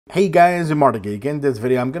Hey guys, I'm Martageek. In this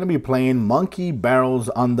video, I'm going to be playing Monkey Barrels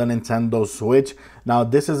on the Nintendo Switch. Now,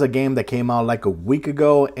 this is a game that came out like a week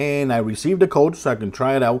ago, and I received a code so I can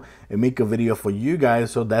try it out and make a video for you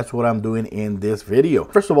guys. So that's what I'm doing in this video.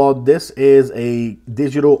 First of all, this is a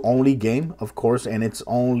digital-only game, of course, and it's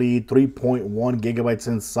only 3.1 gigabytes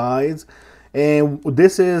in size. And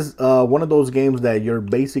this is one of those games that you're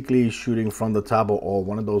basically shooting from the top, or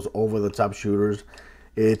one of those over-the-top shooters.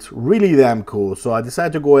 It's really damn cool. So I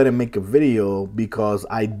decided to go ahead and make a video because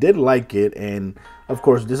I did like it. And of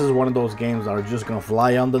course, this is one of those games that are just going to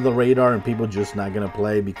fly under the radar and people just not going to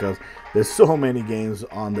play because there's so many games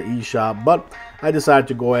on the eShop. But I decided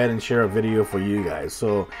to go ahead and share a video for you guys.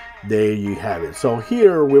 So there you have it. So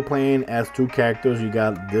here we're playing as two characters. You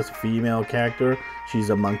got this female character. She's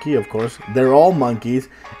a monkey, of course. They're all monkeys,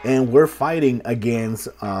 and we're fighting against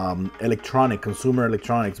consumer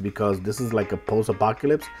electronics, because this is like a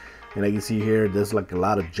post-apocalypse. And like you see here, there's like a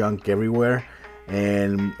lot of junk everywhere,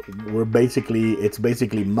 and it's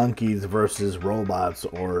basically monkeys versus robots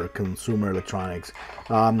or consumer electronics.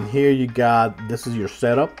 Here you got, this is your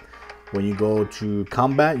setup. When you go to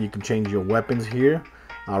combat, you can change your weapons here.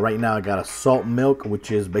 Right now I got a salt milk,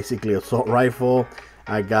 which is basically a assault rifle.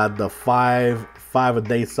 I got the five a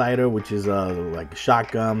day sighter, which is like a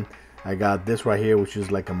shotgun. I got this right here, which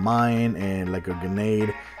is like a mine and like a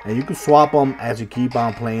grenade, and you can swap them as you keep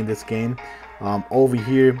on playing this game. Over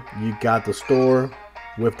here you got the store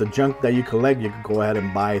with the junk that you collect. You can go ahead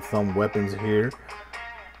and buy some weapons here,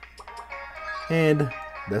 and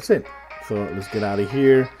that's it. So let's get out of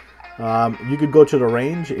here. You could go to the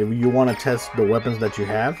range if you want to test the weapons that you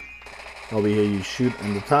have. Over here you shoot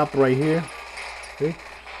in the top right here. Okay.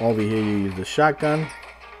 Over here you use the shotgun.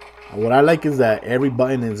 What I like is that every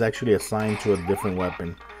button is actually assigned to a different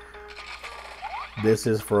weapon. This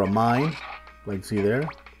is for a mine, like see there,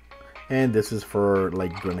 and this is for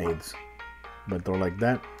like grenades. If I throw like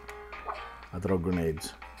that, I throw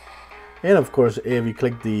grenades. And of course, if you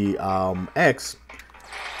click the X,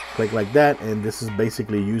 click like that, and this is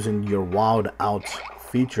basically using your wild out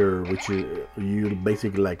feature, which you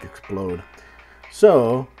basically like explode.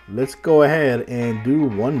 So let's go ahead and do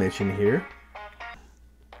one mission here.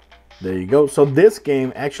 There you go. So this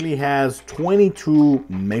game actually has 22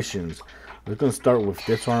 missions. We're gonna start with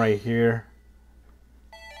this one right here.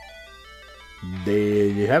 There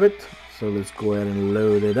you have it. So let's go ahead and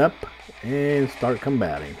load it up and start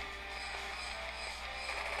combating.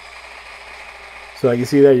 So you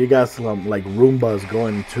see there, you got some like Roombas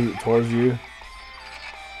going towards you.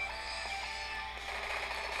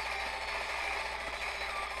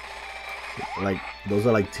 Like those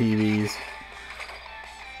are like TVs.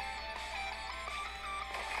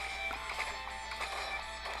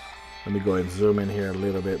 Let me go ahead and zoom in here a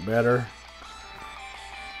little bit better.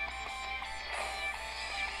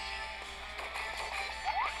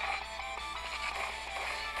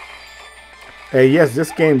 Hey, yes,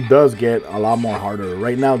 this game does get a lot more harder.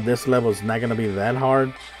 Right now, this level is not going to be that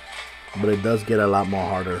hard, but it does get a lot more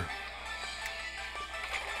harder.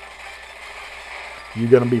 You're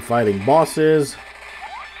going to be fighting bosses.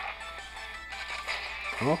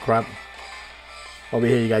 Oh, crap. Over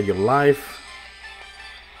here, you got your life.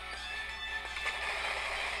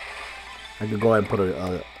 I could go ahead and put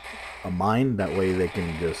a mine. That way they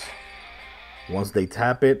can just, once they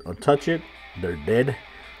tap it or touch it, they're dead.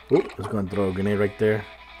 Ooh, just going to throw a grenade right there.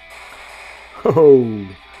 Oh.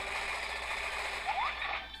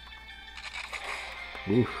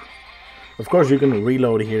 Oof. Of course, you can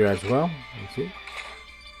reload here as well. Let's see.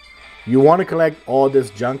 You want to collect all this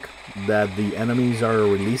junk that the enemies are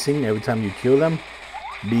releasing every time you kill them,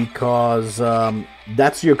 because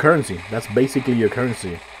that's your currency. That's basically your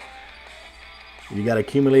currency. You got to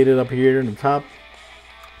accumulate it up here in the top.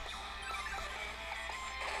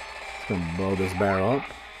 Just gonna blow this barrel up.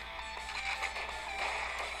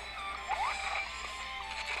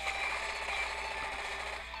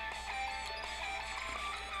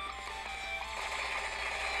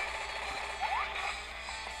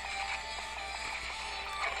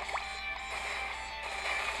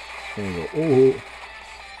 There you go. Ooh.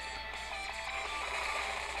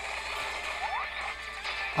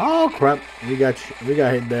 Oh crap! We got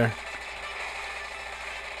hit there.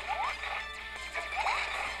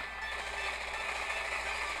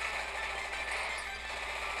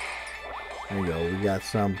 There you go. We got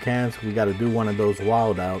some cans. We got to do one of those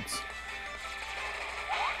wild outs.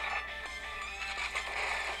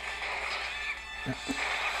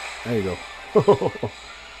 There you go.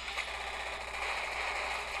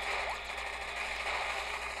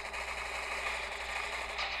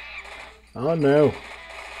 Oh no.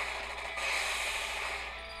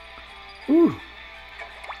 Whew.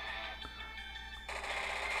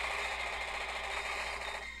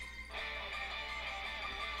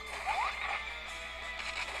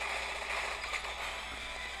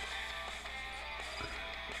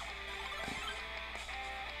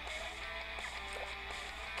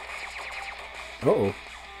 Uh-oh.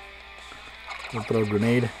 I'll throw a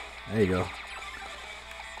grenade. There you go.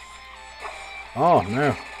 Oh,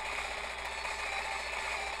 no.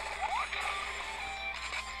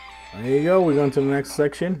 There you go. We're going to the next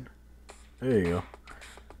section. There you go.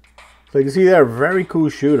 So you can see they're a very cool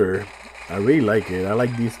shooter. I really like it. I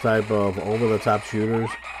like these type of over-the-top shooters.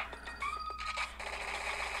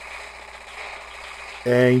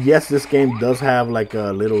 And yes, this game does have like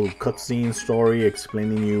a little cutscene story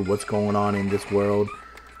explaining you what's going on in this world.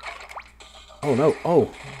 Oh no!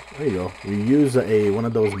 Oh, there you go. We use one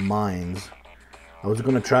of those mines. I was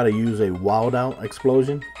gonna try to use a wild out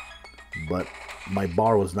explosion, but my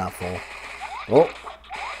bar was not full. Oh.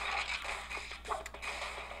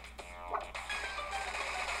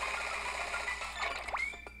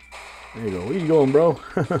 There you go. Where you going, bro?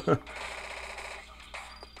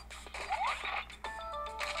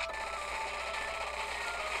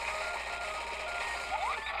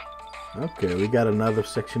 Okay, we got another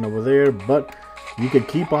section over there, but you can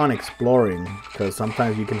keep on exploring because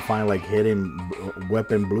sometimes you can find like hidden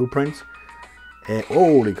weapon blueprints. And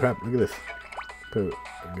holy crap, look at this. Put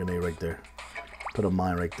a grenade right there. Put a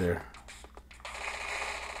mine right there.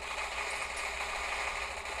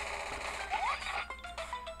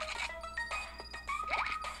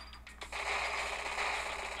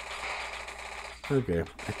 Okay,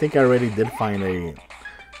 I think I already did find a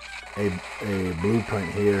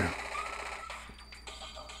blueprint here.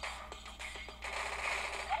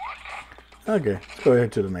 Okay, let's go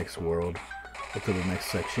ahead to the next world, go to the next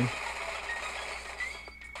section.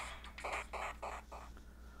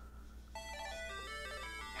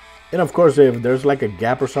 And of course, if there's like a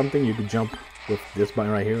gap or something, you can jump with this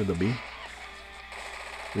button right here, the B.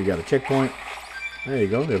 We got a checkpoint. There you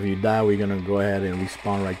go. If you die, we're gonna go ahead and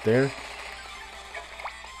respawn right there.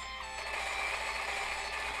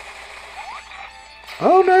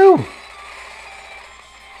 Oh no!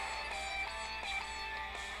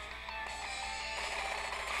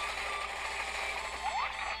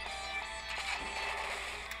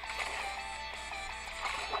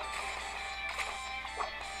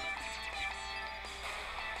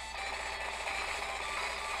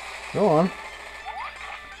 Go on.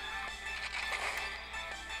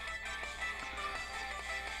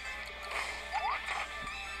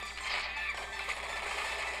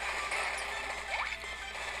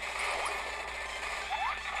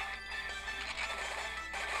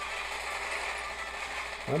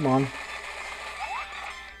 Come on.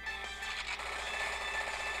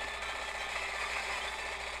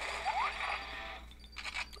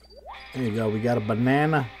 There you go. We got a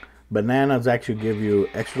banana. Bananas actually give you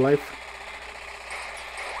extra life.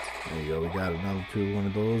 There you go. We got another one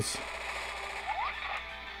of those.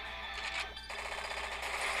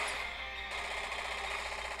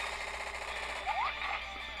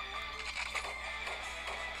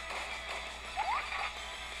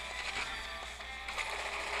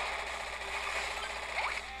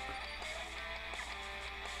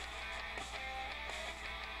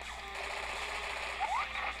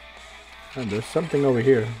 Oh, there's something over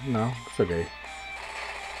here. No, it's okay.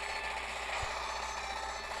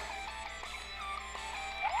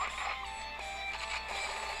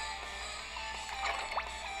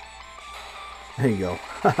 There you go.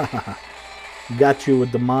 Got you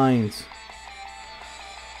with the mines.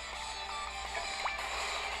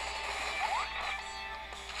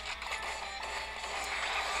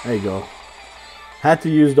 There you go. Had to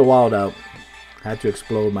use the wild out. Had to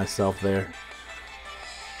explode myself there.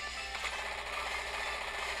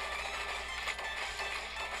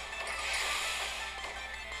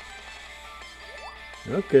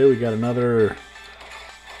 Okay, we got another.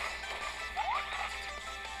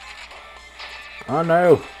 Oh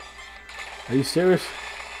no! Are you serious?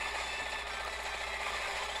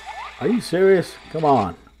 Are you serious? Come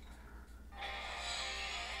on.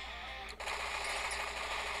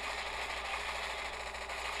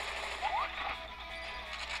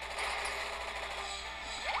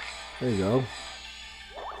 There you go.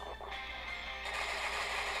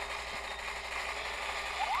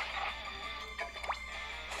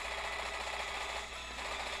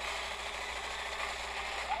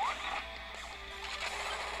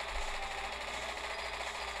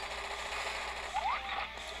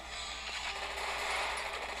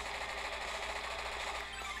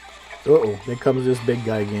 Uh-oh, there comes this big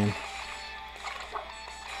guy again.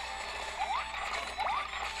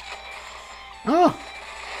 Oh!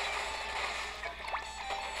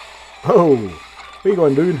 Oh! Where you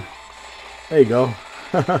going, dude? There you go.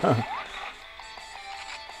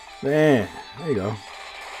 Man, there you go.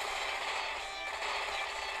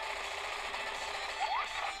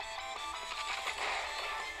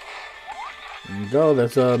 Go.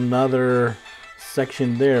 There's another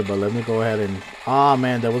section there, but let me go ahead and... Ah,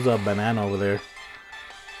 man, there was a banana over there.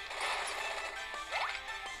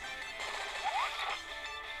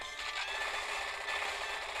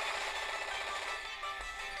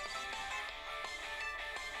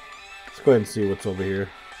 Let's go ahead and see what's over here.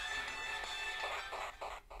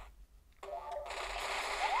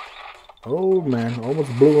 Oh, man,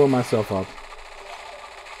 almost blew myself up.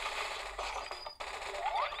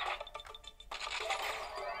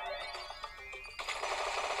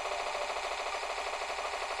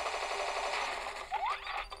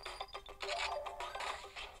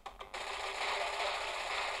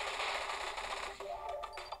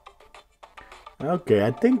 Okay,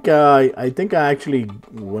 I think I actually,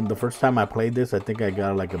 when the first time I played this, I think I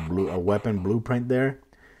got like a weapon blueprint there.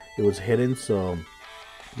 It was hidden, so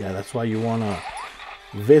yeah, that's why you wanna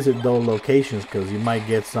visit those locations, because you might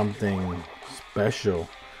get something special.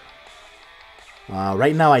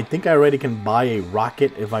 Right now, I think I already can buy a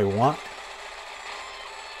rocket if I want,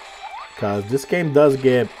 because this game does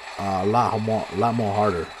get a lot more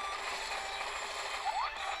harder.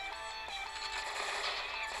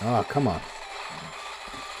 Oh, come on.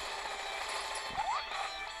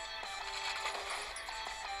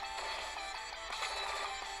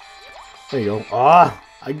 There you go. Ah,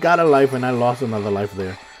 I got a life and I lost another life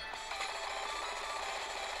there.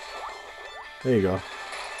 There you go.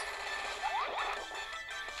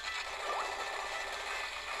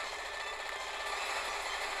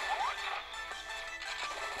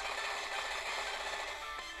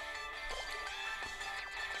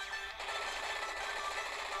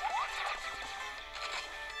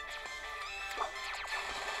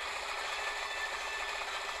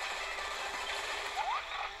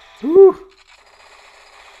 Woo.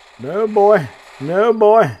 No boy, no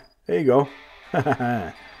boy. There you go.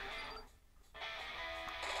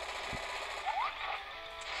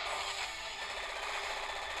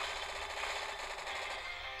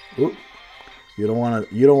 Ooh. You don't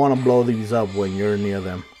want to blow these up when you're near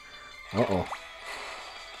them. Uh-oh.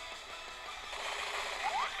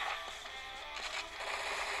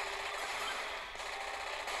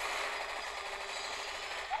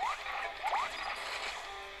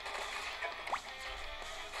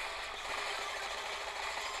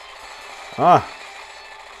 Ah.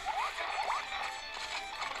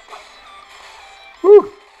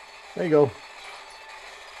 Whew. There you go.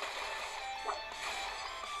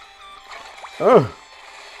 Oh.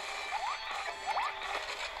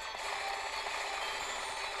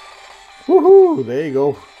 Woohoo. There you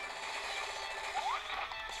go.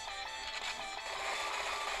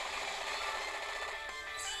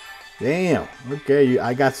 Damn. Okay,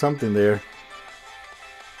 I got something there.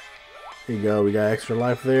 There you go. We got extra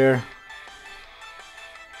life there.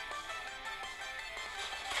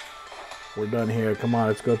 We're done here. Come on,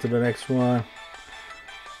 let's go to the next one.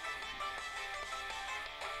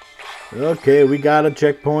 Okay, we got a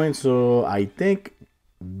checkpoint, so I think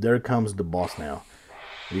there comes the boss now.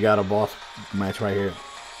 We got a boss match right here.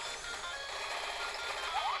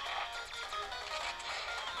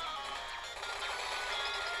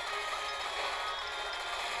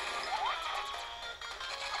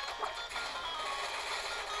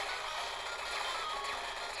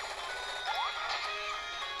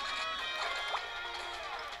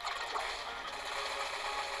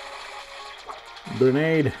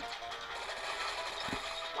 Grenade.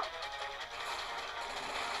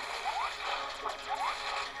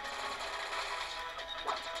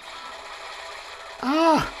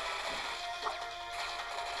 Ah!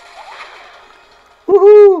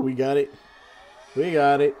 Woohoo! We got it. We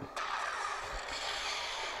got it.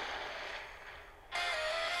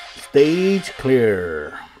 Stage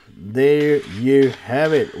clear. There you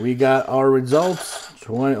have it. We got our results.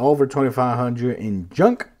 Over 2,500 in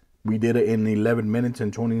junk. We did it in 11 minutes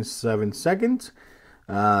and 27 seconds.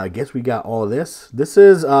 I guess we got all this. This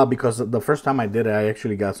is because the first time I did it, I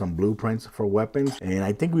actually got some blueprints for weapons. And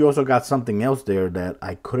I think we also got something else there that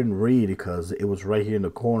I couldn't read because it was right here in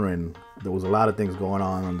the corner and there was a lot of things going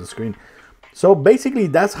on the screen. So basically,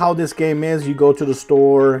 that's how this game is. You go to the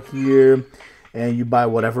store here and you buy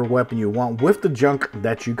whatever weapon you want with the junk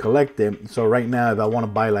that you collected. So right now, if I want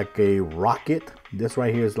to buy like a rocket, this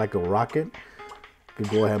right here is like a rocket. You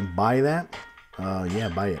can go ahead and buy that. Yeah,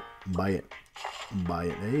 buy it. Buy it.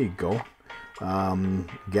 There you go.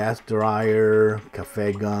 Gas dryer,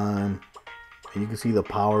 cafe gun. And you can see the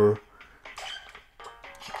power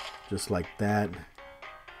just like that.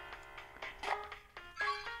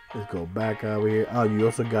 Let's go back over here. Oh, you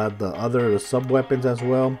also got the sub weapons as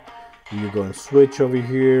well. You go and switch over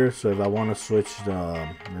here. So if I want to switch the,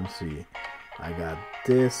 let me see. I got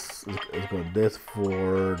this. Let's go this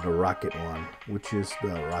for the rocket one, which is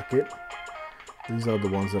the rocket. These are the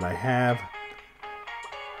ones that I have.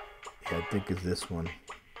 Yeah, I think it's this one.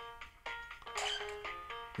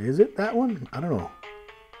 Is it that one? I don't know.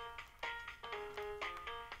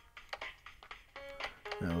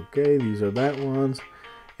 Okay, these are that ones.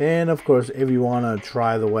 And of course, if you want to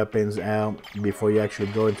try the weapons out before you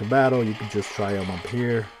actually go into battle, you can just try them up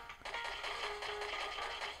here.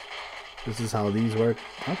 This is how these work.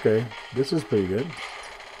 Okay, this is pretty good.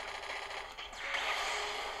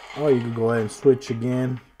 Oh, you can go ahead and switch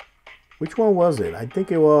again. Which one was it? I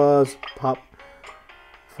think it was pop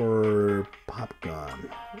for pop gun.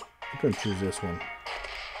 I'm gonna choose this one.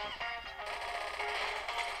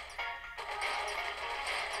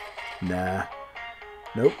 Nah.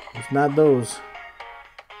 Nope, it's not those.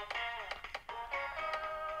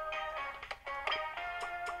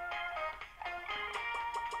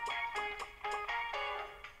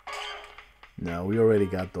 No, we already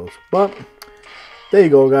got those. But there you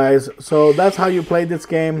go, guys. So that's how you play this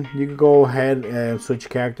game. You can go ahead and switch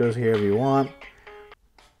characters here if you want.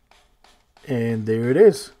 And there it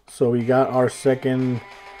is. So we got our second,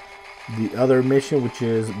 the other mission, which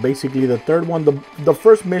is basically the third one. The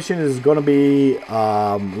first mission is going to be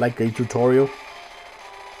like a tutorial,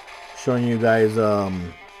 showing you guys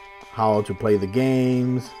how to play the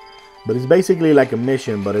games. But it's basically like a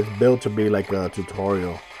mission, but it's built to be like a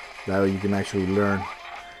tutorial that you can actually learn.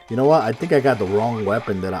 You know what? I think I got the wrong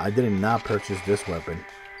weapon. That I did not purchase this weapon.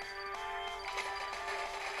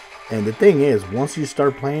 And the thing is, once you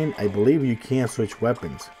start playing, I believe you can't switch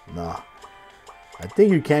weapons. Nah. I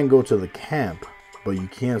think you can go to the camp, but you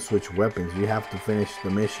can't switch weapons. You have to finish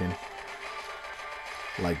the mission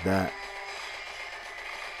like that.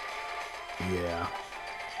 Yeah.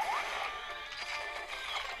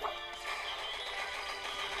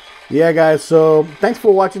 Yeah, guys, so thanks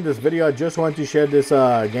for watching this video. I just wanted to share this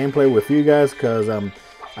gameplay with you guys because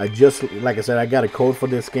I just, like I said, I got a code for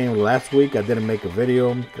this game last week. I didn't make a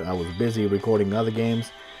video. I was busy recording other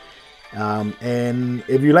games. And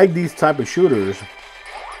if you like these type of shooters,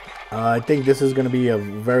 I think this is going to be a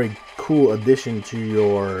very cool addition to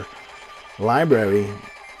your library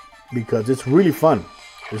because it's really fun.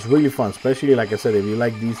 It's really fun, especially, like I said, if you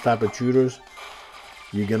like these type of shooters,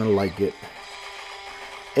 you're going to like it.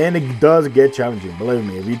 And it does get challenging. Believe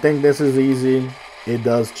me, if you think this is easy, it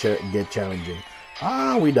does get challenging.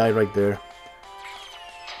 Ah, we died right there.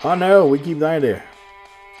 Oh no, we keep dying there.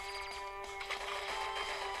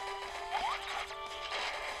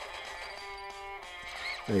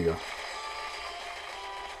 There you go.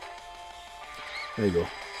 There you go.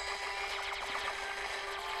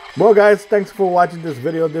 Well, guys, thanks for watching this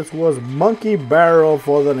video. This was Monkey Barrel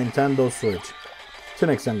for the Nintendo Switch. Till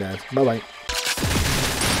next time, guys. Bye-bye.